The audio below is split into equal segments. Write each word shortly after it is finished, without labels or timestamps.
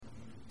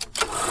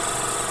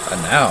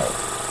And now,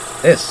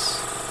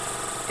 this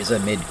is a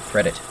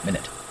mid-credit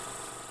minute.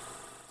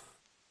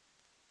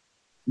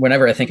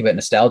 Whenever I think about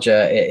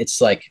nostalgia, it's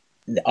like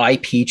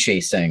IP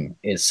chasing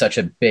is such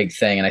a big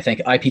thing, and I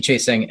think IP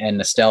chasing and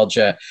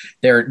nostalgia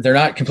they're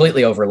not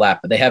completely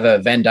overlap, but they have a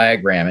Venn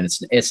diagram, and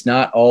it's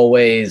not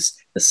always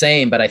the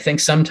same. But I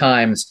think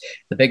sometimes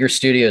the bigger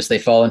studios they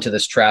fall into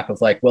this trap of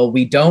like, well,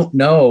 we don't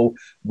know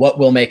what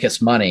will make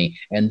us money,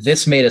 and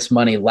this made us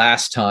money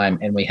last time,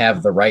 and we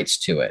have the rights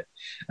to it.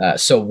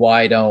 So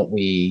why don't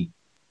we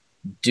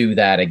do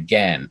that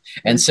again?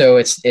 And so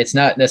it's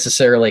not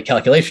necessarily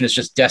calculation, it's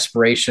just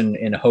desperation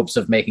in hopes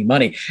of making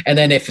money. And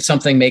then if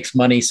something makes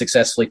money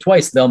successfully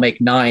twice, they'll make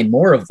 9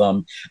 more of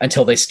them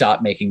until they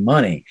stop making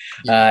money.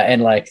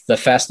 And like the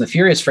Fast and the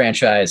Furious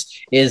franchise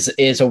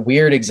is a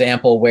weird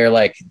example where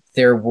like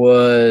there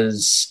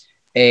was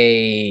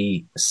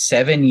a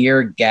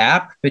 7-year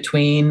gap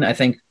between I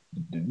think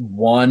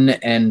 1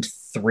 and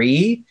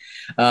 3,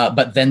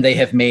 but then they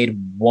have made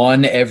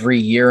one every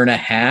year and a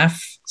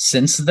half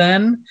since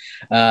then.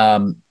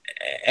 And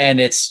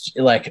it's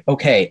like,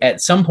 okay, at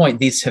some point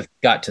these have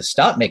got to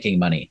stop making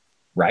money,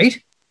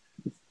 right?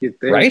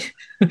 Right?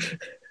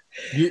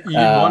 You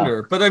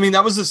wonder. But I mean,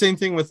 that was the same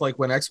thing with like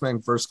when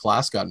X-Men First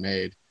Class got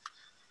made.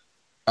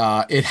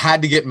 It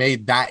had to get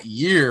made that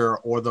year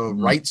or the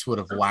rights would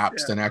have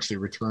lapsed and actually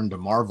returned to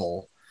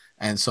Marvel.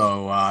 And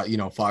so,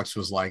 Fox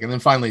was like, and then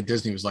finally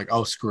Disney was like,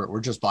 oh, screw it.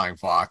 We're just buying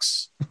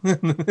Fox,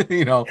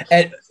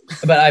 But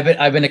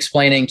I've been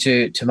explaining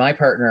to my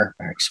partner,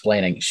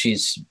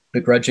 she's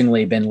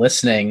begrudgingly been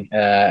listening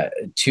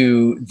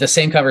to the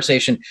same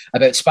conversation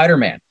about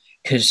Spider-Man.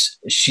 Cause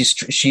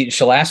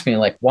she'll ask me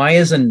like, why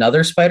is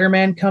another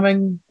Spider-Man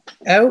coming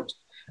out?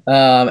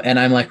 And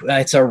I'm like,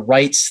 it's a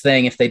rights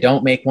thing. If they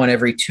don't make one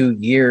every 2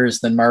 years,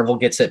 then Marvel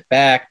gets it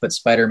back, but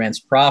Spider-Man's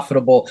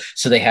profitable,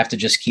 so they have to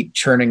just keep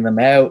churning them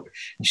out.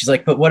 And she's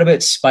like, but what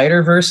about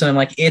Spider-Verse? And I'm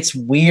like, it's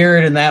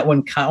weird, and that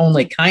one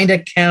only kind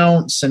of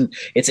counts, and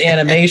it's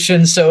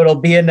animation, so it'll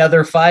be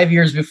another 5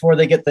 years before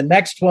they get the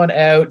next one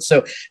out.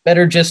 So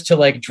better just to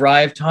like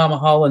drive Tom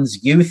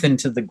Holland's youth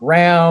into the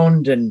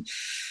ground. And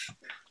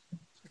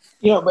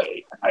but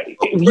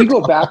if you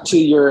go back to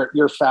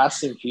your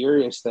Fast and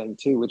Furious thing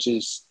too, which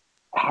is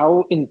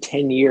how in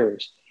 10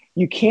 years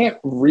you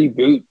can't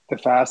reboot the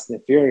Fast and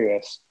the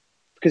Furious,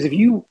 because if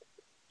you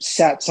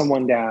sat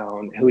someone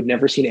down who had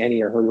never seen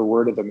any or heard a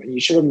word of them and you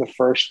showed them the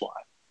first one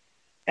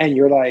and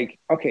you're like,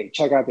 okay,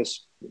 check out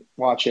this,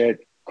 watch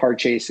it, car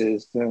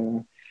chases.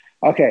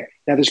 Okay,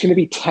 now there's going to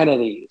be 10 of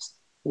these.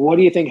 What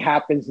do you think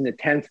happens in the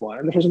 10th one?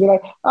 And the person will be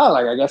like, oh,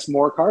 like I guess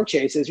more car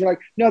chases. You're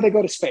like, no, they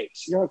go to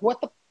space. You're like,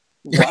 what?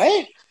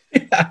 Yeah.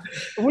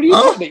 What are you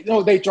talking?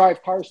 No, they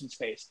drive cars in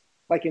space.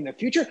 Like in the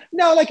future?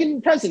 No, like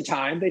in present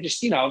time, they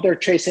just, they're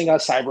chasing a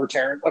cyber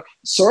terror. Like,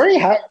 sorry,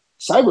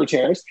 cyber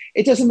terrorists?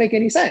 It doesn't make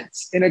any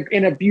sense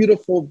in a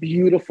beautiful,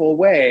 beautiful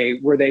way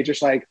where they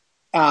just like,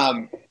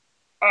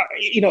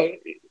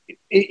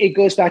 it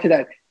goes back to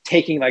that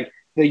taking like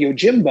the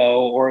Yojimbo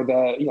or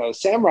the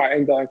samurai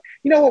and going,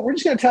 you know what, we're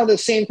just going to tell the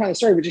same kind of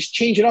story, but just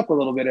change it up a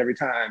little bit every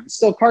time. It's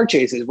still car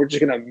chases. We're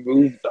just going to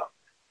move them.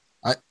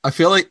 I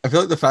feel like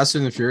the Fast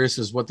and the Furious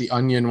is what the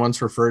Onion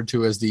once referred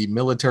to as the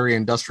military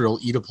industrial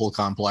Oedipal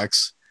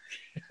complex.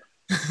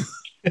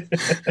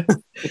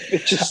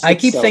 I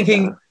keep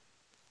thinking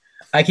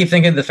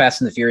of the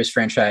Fast and the Furious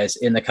franchise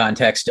in the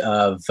context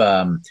of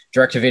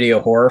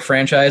direct-to-video horror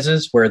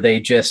franchises where they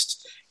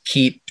just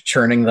keep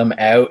churning them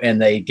out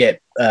and they get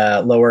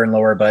lower and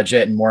lower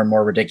budget and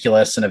more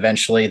ridiculous, and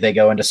eventually they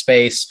go into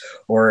space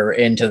or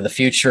into the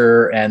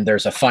future and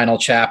there's a final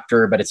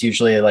chapter, but it's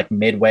usually like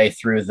midway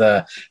through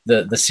the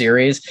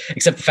series.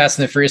 Except the Fast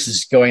and the Furious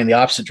is going in the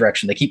opposite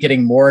direction. They keep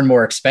getting more and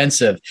more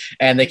expensive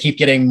and they keep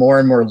getting more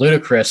and more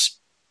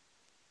ludicrous,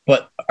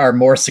 but are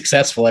more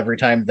successful every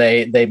time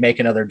they make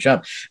another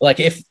jump. Like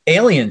if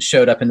Aliens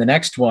showed up in the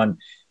next one,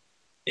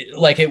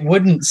 like it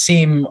wouldn't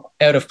seem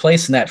out of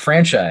place in that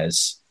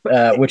franchise.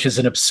 Which is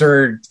an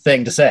absurd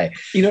thing to say.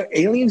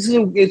 Aliens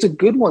it's a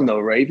good one though,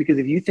 right? Because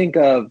if you think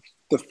of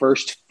the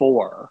first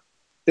 4,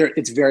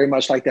 it's very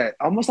much like that,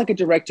 almost like a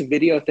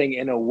direct-to-video thing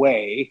in a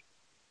way.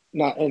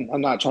 And I'm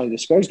not trying to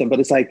disparage them, but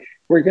it's like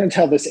we're going to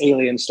tell this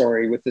alien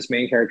story with this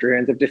main character who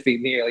ends up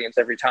defeating the aliens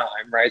every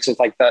time, right? So it's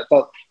like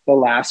the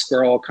last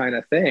girl kind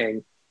of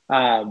thing.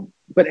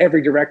 But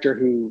every director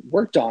who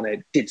worked on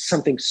it did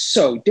something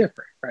so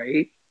different,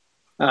 right?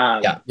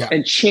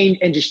 And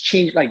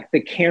change like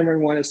the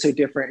Cameron one is so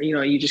different.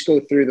 You just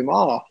go through them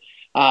all.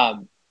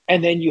 And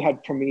then you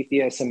had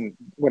Prometheus and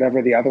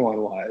whatever the other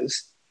one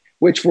was,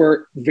 which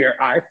were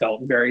I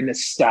felt very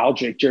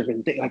nostalgic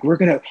driven. Like we're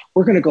gonna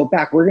go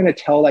back. We're gonna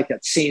tell like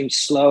that same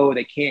slow,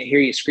 they can't hear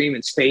you scream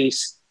in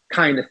space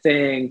kind of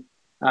thing.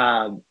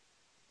 And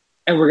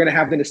we're gonna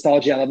have the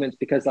nostalgia elements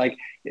because like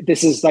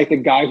this is like the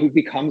guy who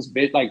becomes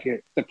like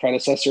the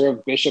predecessor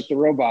of Bishop the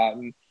Robot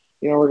and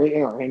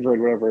Android,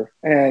 whatever.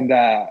 And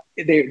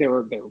they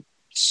were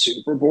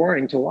super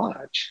boring to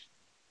watch.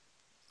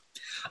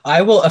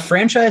 A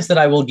franchise that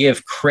I will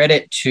give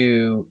credit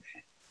to,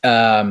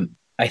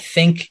 I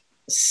think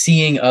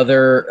seeing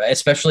other,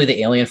 especially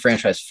the Alien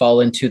franchise,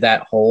 fall into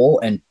that hole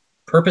and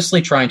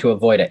purposely trying to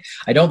avoid it.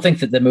 I don't think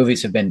that the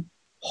movies have been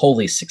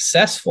wholly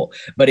successful,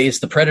 but it's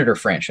the Predator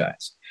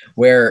franchise,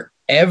 where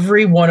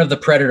every one of the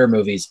Predator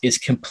movies is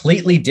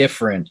completely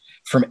different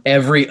from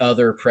every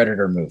other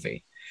Predator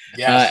movie.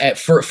 Yes.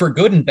 For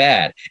good and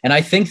bad. And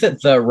I think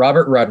that the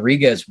Robert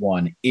Rodriguez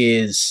one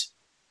is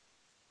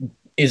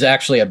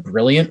actually a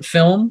brilliant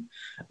film.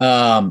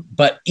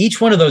 But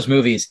each one of those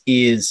movies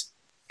is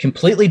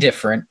completely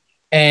different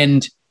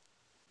and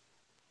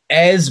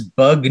as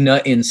bug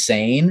nut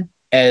insane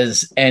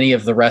as any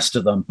of the rest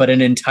of them, but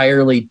an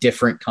entirely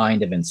different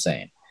kind of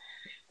insane.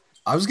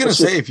 I was gonna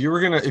say if you were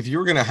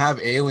gonna have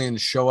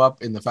aliens show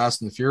up in the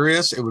Fast and the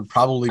Furious, it would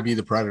probably be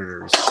the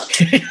Predators.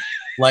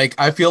 Like,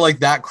 I feel like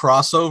that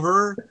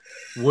crossover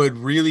would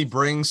really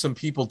bring some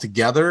people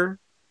together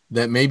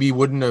that maybe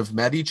wouldn't have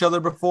met each other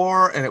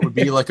before, and it would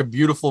be like a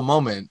beautiful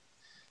moment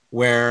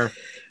where,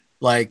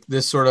 like,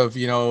 this sort of,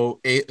 you know,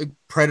 a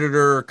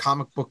Predator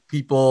comic book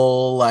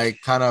people like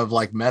kind of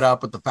like met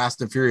up with the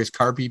Fast and Furious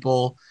car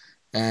people,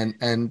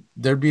 and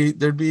there'd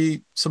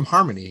be some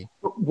harmony.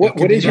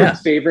 What is your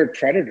favorite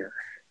Predator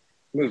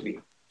movie?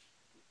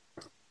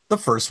 The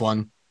first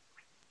one.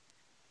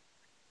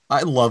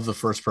 I love the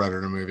first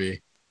Predator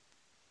movie.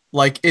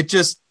 Like, I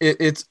just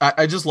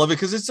love it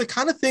because it's the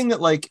kind of thing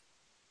that, like,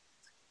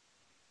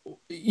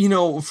 you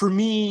know, for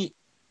me,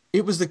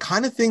 it was the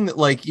kind of thing that,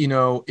 like, you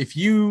know, if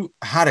you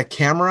had a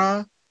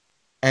camera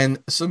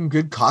and some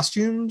good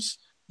costumes,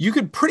 you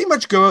could pretty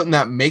much go out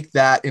and make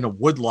that in a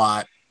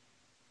woodlot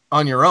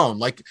on your own.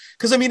 Like,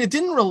 because I mean, it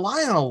didn't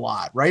rely on a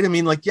lot, right? I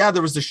mean, like, yeah,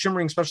 there was the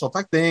shimmering special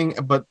effect thing,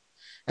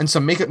 and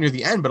some makeup near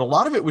the end, but a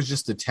lot of it was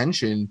just the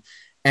tension,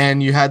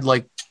 and you had,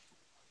 like,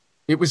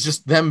 it was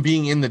just them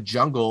being in the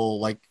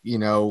jungle, like, you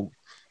know,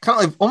 kind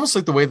of like almost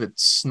like the way that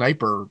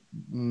Sniper,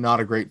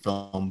 not a great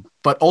film,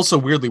 but also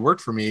weirdly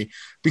worked for me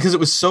because it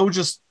was so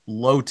just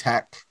low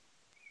tech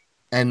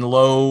and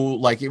low,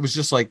 like, it was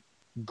just like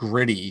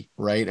gritty,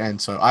 right? And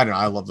so I don't know,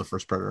 I love the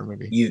first Predator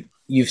movie.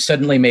 You've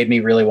suddenly made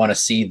me really want to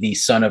see the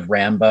Son of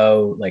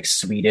Rambo, like,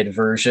 sweeted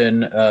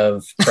version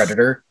of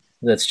Predator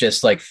that's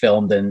just like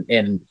filmed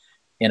in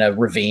a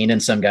ravine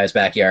in some guy's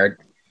backyard.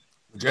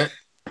 Legit.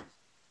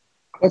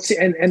 Let's see,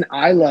 and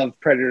I love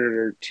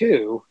Predator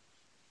 2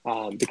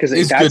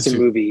 because that's a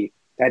movie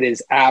that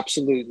is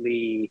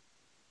absolutely,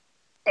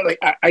 like,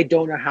 I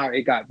don't know how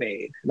it got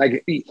made.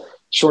 Like,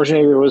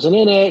 Schwarzenegger wasn't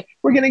in it.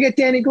 We're gonna get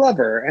Danny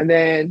Glover, and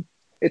then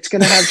it's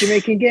gonna have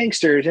Jamaican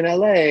gangsters in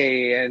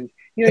LA, and,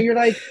 you know, you're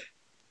like,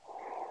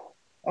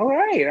 all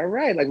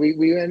right. Like,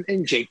 we went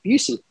in Jake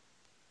Busey.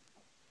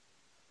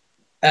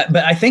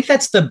 But I think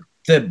that's the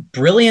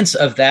brilliance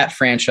of that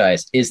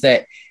franchise is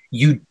that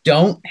you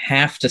don't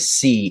have to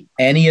see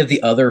any of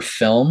the other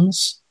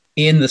films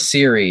in the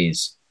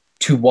series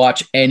to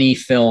watch any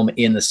film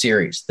in the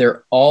series.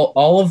 They're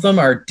all of them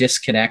are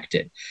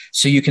disconnected.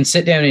 So you can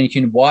sit down and you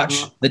can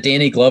watch the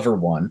Danny Glover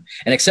one,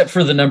 and except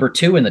for the number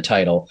 2 in the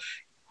title,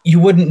 you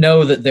wouldn't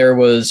know that there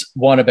was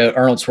one about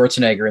Arnold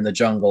Schwarzenegger in the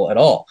jungle at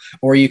all.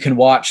 Or you can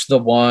watch the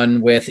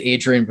one with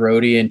Adrian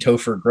Brody and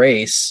Topher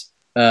Grace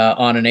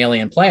on an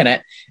alien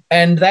planet,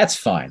 and that's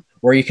fine.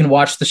 Or you can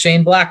watch the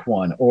Shane Black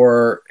one,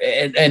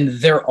 and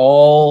they're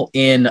all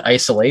in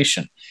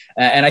isolation.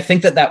 And I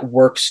think that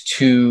works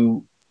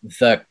to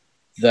the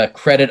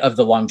credit of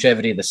the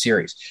longevity of the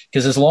series,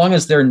 because as long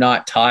as they're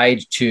not tied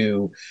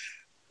to,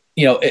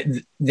 you know,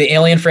 the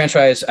Alien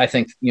franchise, I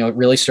think, you know,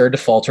 really started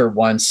to falter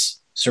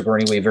once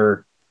Sigourney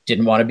Weaver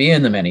didn't want to be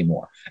in them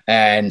anymore.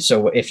 And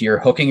so if you're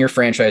hooking your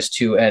franchise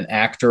to an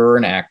actor or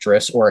an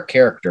actress or a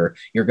character,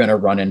 you're going to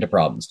run into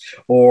problems.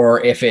 Or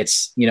if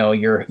it's, you know,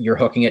 you're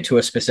hooking it to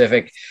a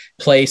specific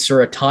place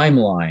or a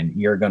timeline,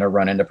 you're going to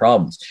run into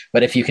problems.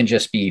 But if you can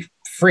just be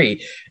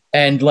free,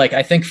 and, like,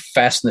 I think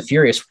Fast and the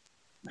Furious,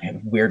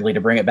 weirdly,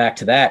 to bring it back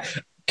to that,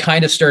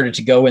 kind of started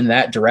to go in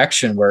that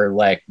direction where,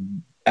 like,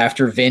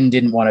 after Vin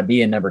didn't want to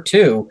be in number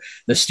 2,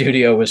 the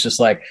studio was just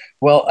like,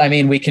 well, I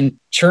mean, we can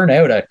churn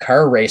out a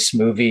car race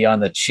movie on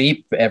the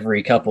cheap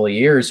every couple of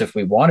years if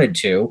we wanted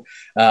to.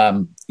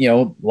 You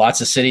know, lots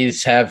of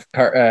cities have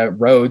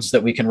roads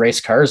that we can race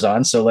cars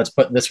on. So let's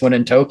put this one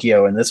in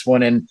Tokyo and this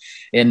one in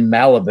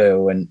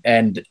Malibu.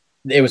 And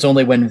it was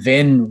only when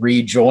Vin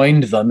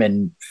rejoined them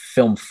in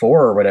film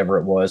 4 or whatever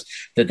it was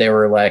that they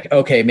were like,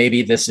 okay,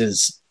 maybe this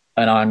is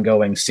an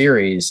ongoing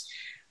series.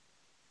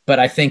 But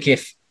I think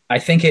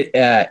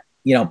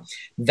you know,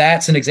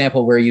 that's an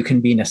example where you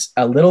can be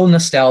a little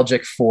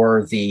nostalgic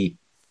for the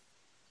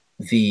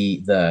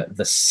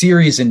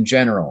series in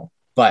general,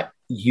 but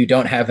you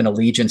don't have an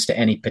allegiance to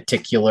any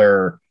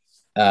particular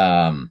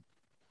film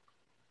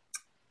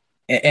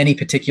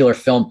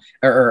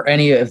or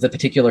any of the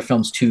particular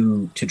films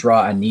to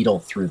draw a needle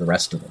through the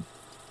rest of them.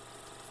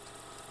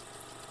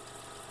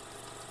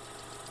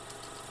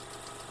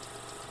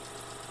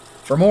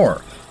 For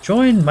more,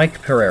 join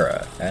Mike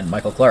Pereira and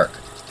Michael Clark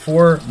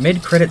for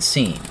Mid-Credit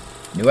Scene.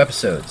 New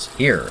episodes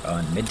here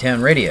on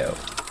Midtown Radio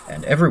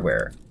and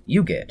everywhere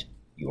you get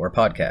your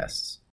podcasts.